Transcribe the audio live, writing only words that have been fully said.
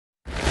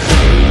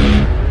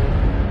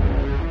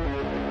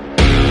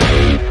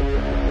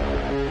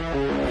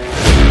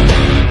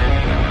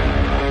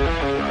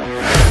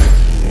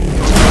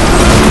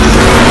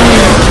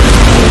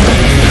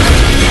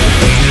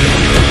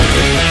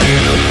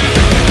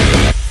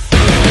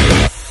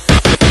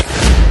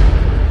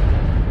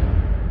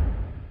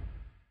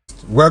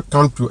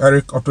Welcome to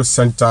Eric Auto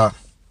Center.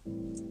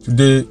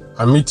 Today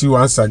I meet you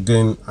once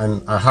again,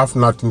 and I have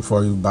nothing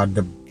for you but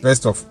the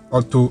best of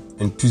auto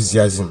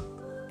enthusiasm.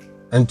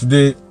 And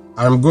today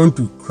I'm going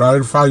to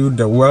clarify you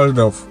the world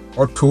of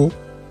auto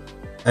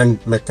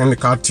and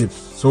mechanical tips.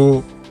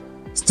 So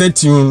stay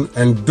tuned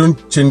and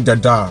don't change the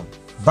dial.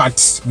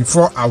 But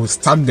before I will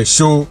start the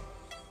show,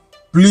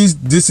 please,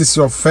 this is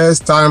your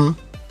first time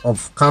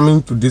of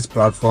coming to this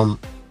platform,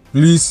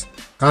 please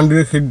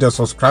kindly hit the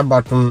subscribe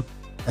button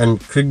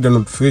and click the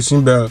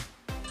notification bell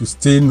to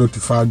stay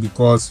notified,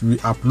 because we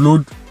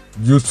upload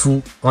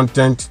useful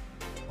content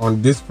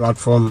on this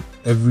platform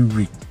every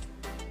week.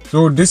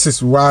 So this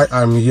is why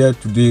I'm here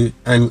today,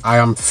 and I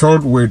am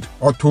filled with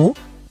auto,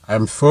 I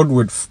am filled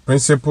with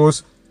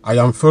principles, I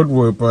am filled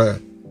with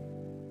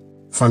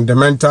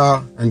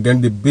fundamental and then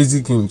the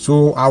basic thing.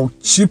 So I'll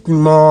chip in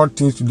more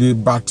things today,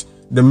 but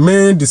the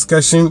main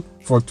discussion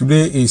for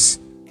today is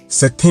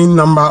certain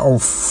number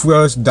of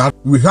fuels that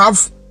we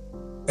have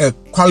a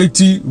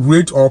quality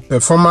rate or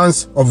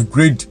performance of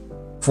grade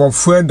for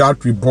fuel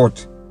that we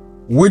bought,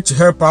 which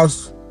help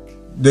us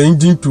the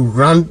engine to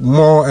run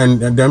more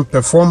and then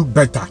perform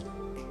better.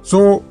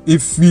 So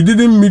if we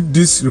didn't meet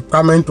this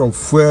requirement of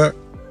fuel,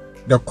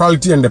 the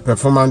quality and the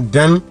performance,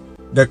 then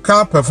the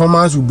car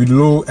performance will be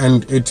low,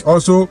 and it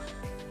also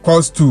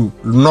cause to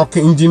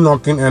engine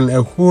knocking and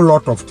a whole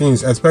lot of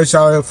things,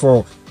 especially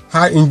for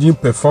high engine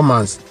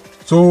performance.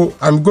 So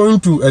I'm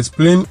going to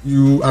explain,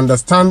 you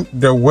understand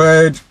the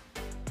word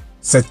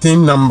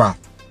certain number.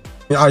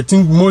 I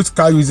think most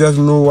car users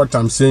know what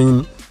I'm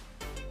saying.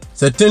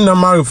 Certain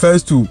number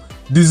refers to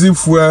diesel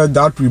fuel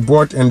that we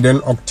bought, and then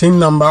octane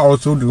number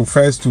also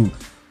refers to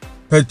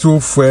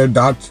petrol fuel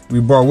that we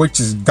bought, which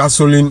is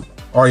gasoline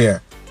oil.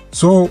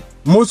 So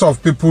most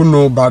of people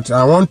know, but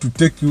I want to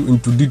take you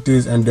into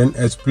details and then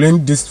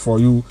explain this for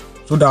you,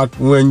 so that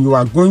when you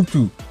are going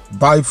to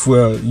buy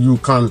fuel, you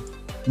can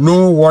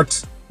know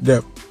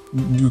the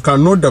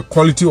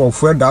quality of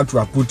fuel that you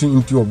are putting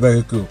into your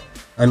vehicle,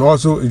 and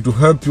also it will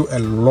help you a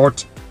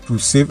lot to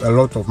save a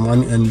lot of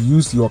money and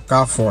use your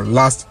car for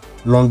last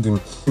longer.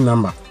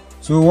 Number.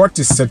 So what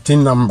is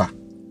certain number?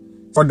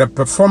 For the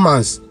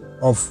performance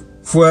of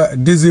fuel,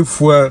 diesel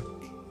fuel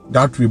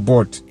that we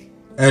bought,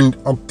 and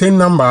octane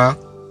number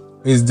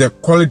is the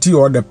quality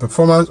or the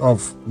performance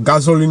of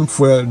gasoline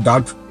fuel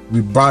that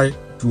we buy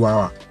to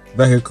our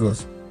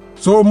vehicles.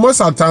 So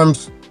most of the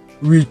times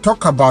we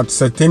talk about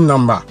certain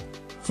number.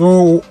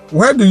 So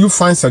where do you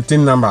find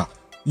certain number?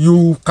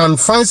 You can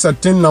find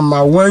certain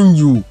number when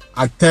you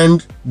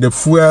attend the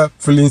fuel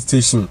filling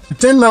station.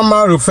 Certain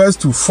number refers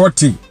to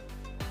 40%.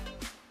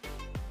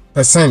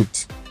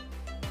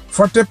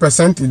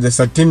 40% is the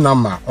certain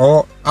number,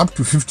 or up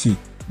to 50.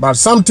 But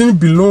something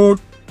below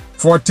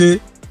 40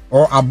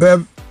 or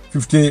above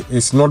 50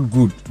 is not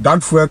good.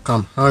 That fuel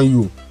can harm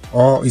you,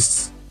 or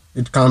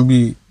it can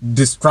be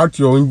distract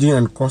your engine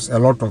and cause a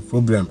lot of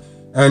problem.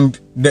 And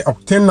the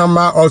octane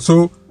number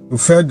also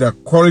refers the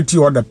quality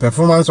or the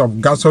performance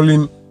of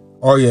gasoline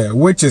oil,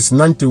 which is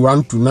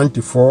 91 to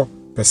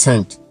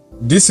 94%.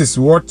 This is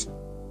what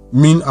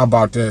mean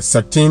about a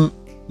certain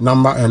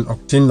number and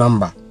octane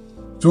number.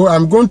 So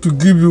I'm going to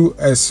give you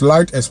a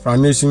slight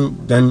explanation,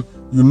 then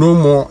you know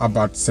more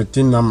about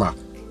certain number.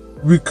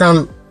 We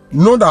can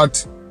know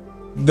that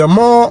the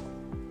more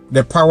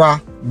the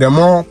power, the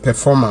more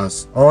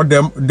performance, or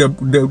the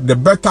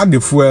better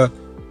the fuel,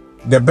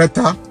 the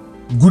better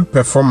good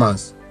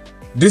performance.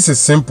 This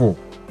is simple.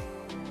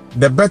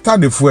 The better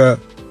the fuel,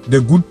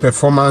 the good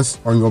performance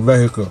on your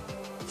vehicle.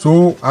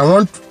 So I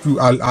want to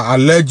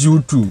urge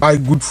you to buy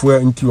good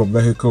fuel into your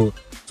vehicle,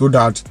 so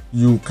that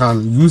you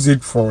can use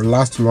it for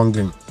last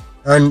longer.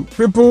 And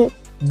people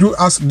do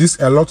ask this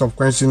a lot of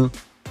questions.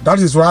 That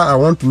is why I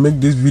want to make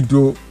this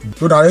video,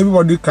 so that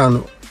everybody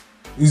can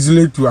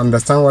easily to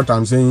understand what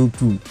I'm saying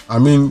too. I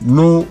mean,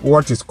 know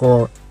what is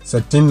called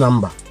certain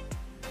number.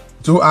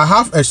 So I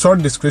have a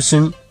short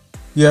description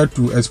here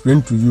to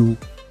explain to you,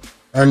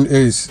 and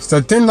is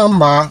certain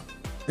number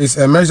is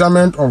a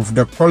measurement of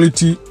the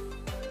quality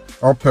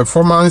or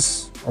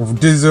performance of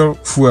diesel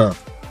fuel.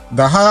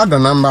 The higher the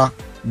number,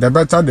 the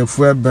better the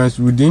fuel burns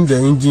within the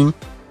engine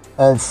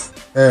of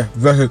a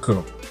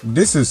vehicle.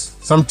 This is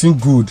something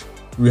good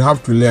we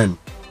have to learn.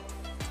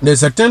 The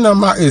certain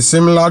number is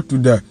similar to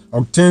the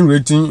octane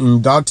rating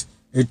in that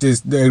it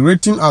is the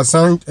rating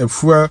assigned a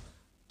fuel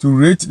to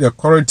rate the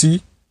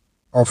quality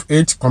of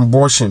its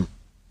combustion.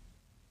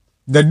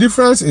 The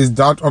difference is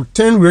that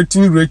octane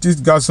rating rates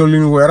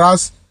gasoline,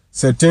 whereas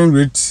certain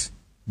rates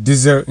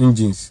diesel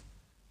engines.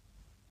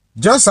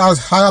 Just as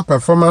higher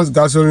performance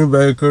gasoline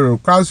vehicle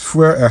requires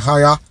fuel a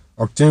higher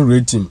octane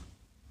rating,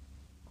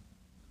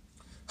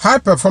 high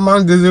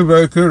performance diesel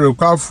vehicle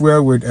require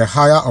fuel with a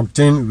higher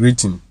octane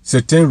rating,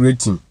 certain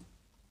rating.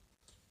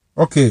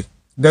 Okay,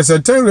 the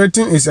certain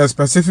rating is a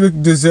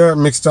specific diesel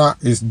mixture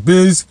is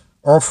based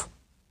off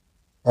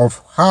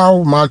of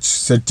how much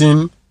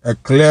certain a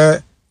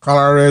clear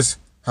colorless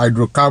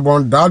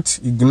hydrocarbon that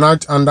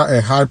ignites under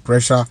a high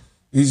pressure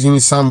is in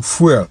some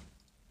fuel.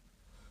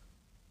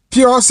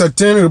 Pure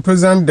cetane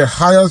represents the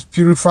highest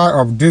purifier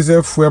of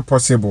diesel fuel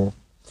possible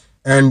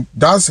and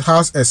thus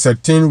has a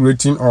cetane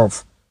rating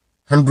of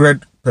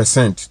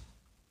 100%.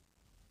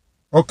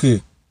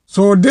 Okay,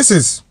 so this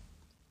is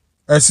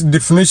a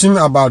definition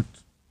about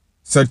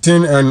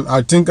cetane, and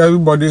I think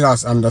everybody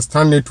has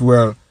understand it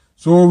well.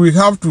 So we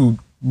have to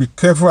be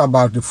careful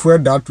about the fuel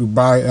that we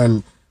buy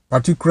and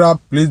particular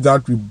place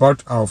that we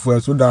bought our fuel,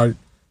 so that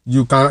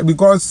you can,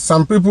 because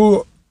some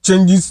people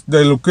changes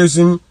the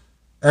location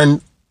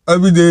and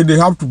every day they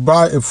have to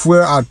buy a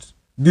fuel at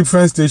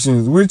different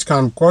stations, which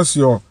can cause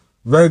your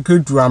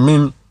vehicle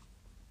to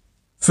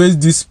face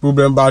this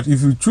problem. But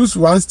if you choose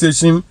one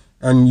station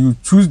and you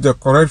choose the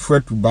correct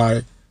fuel to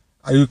buy,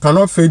 you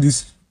cannot face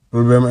this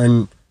problem,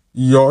 and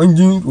your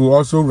engine will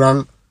also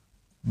run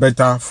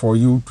better for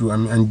you to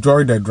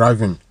enjoy the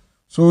driving.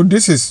 So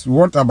this is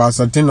what about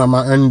cetane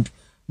number. And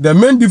the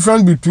main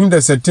difference between the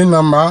cetane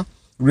number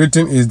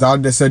rating is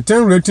that the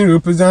cetane rating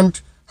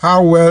represents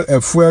how well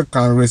a fuel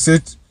can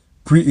resist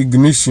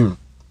pre-ignition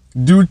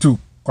due to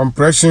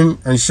compression,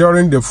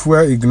 ensuring the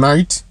fuel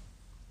ignites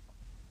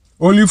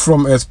only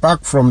from a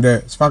spark from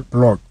the spark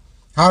plug.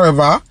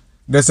 However,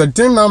 the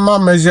cetane number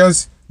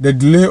measures the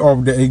delay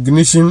of the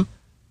ignition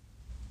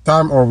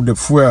time of the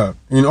fuel.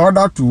 In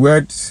other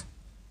words,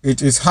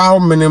 it is how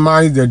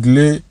minimize the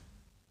delay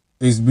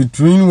is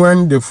between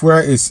when the fuel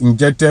is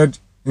injected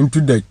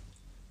into the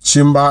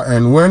chamber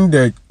and when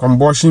the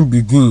combustion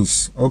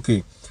begins.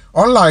 Okay,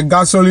 unlike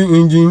gasoline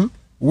engine,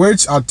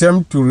 which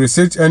attempt to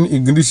resist any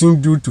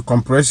ignition due to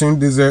compression,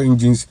 diesel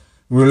engines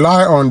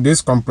rely on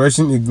this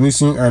compression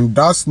ignition and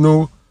thus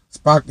no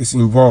spark is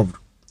involved.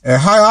 A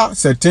higher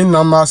cetane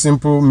number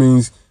simple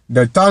means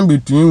the time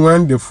between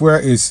when the fuel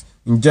is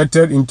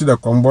injected into the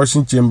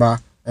combustion chamber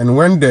and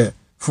when the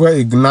fuel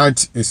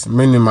ignites is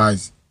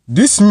minimized.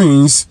 This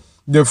means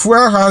the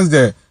fuel has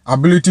the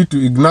ability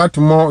to ignite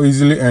more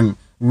easily and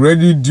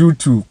ready due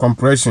to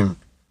compression.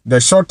 The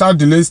shorter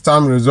delay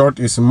time result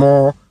is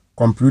more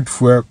complete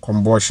fuel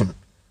combustion.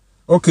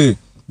 Okay,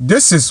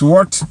 this is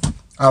what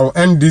I'll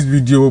end this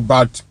video,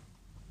 but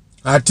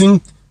I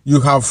think you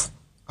have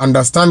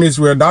understand this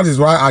well. That is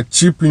why I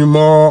chip in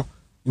more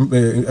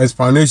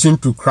explanation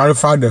to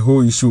clarify the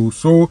whole issue.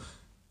 So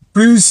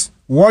please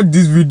watch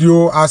this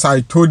video as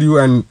I told you,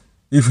 and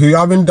if you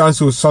haven't done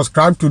so,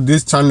 subscribe to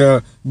this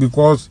channel,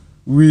 because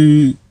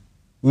we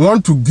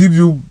want to give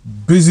you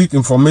basic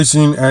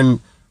information. And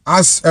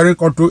as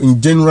Eric Auto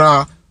in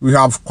general, we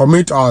have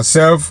commit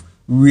ourselves.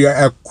 We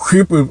are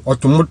equipped with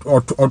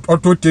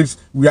auto tips.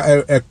 We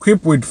are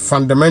equipped with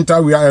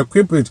fundamental. We are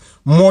equipped with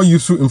more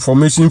useful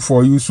information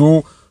for you.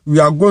 So we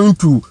are going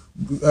to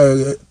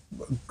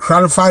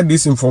clarify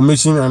this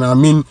information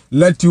and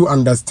let you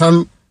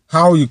understand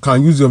how you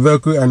can use your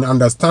vehicle and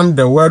understand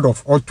the word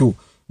of auto,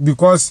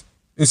 because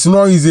it's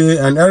not easy.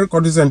 And Eric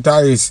Auto Center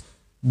is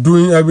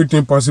doing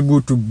everything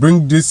possible to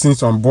bring these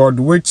things on board,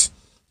 which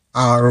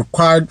are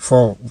required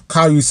for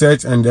car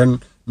usage and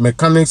then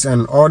mechanics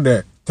and all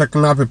the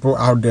technical people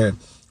out there.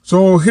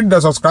 So hit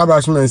the subscribe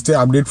button and stay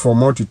updated for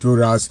more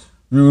tutorials.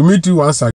 We will meet you once again.